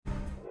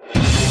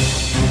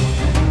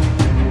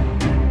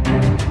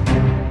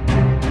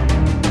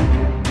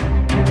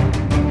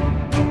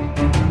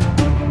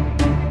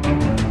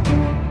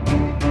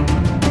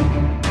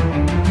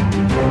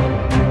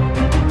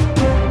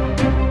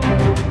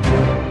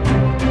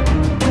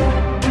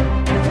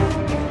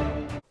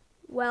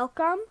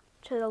Welcome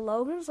to the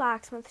Logan's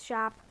Locksmith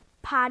Shop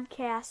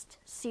podcast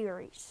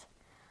series.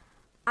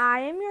 I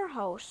am your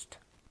host,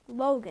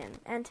 Logan,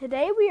 and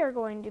today we are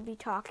going to be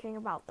talking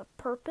about the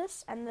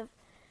purpose and the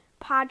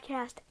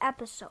podcast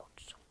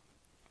episodes.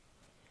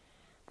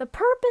 The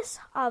purpose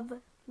of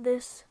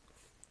this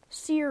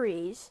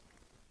series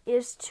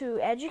is to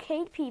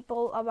educate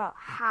people about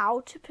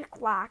how to pick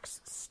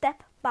locks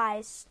step by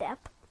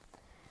step,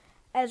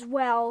 as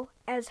well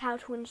as how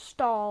to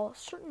install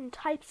certain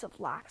types of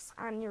locks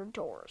on your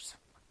doors.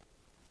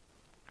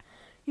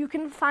 You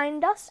can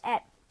find us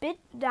at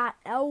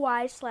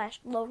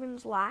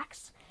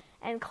bit.ly/LogansLocks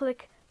and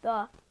click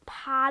the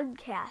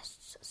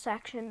podcasts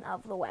section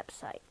of the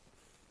website.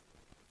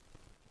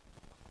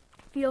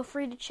 Feel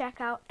free to check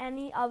out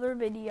any other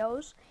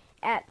videos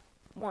at,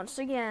 once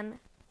again,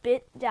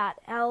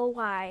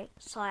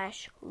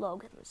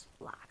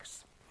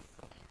 bit.ly/LogansLocks.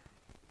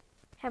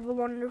 Have a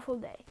wonderful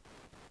day.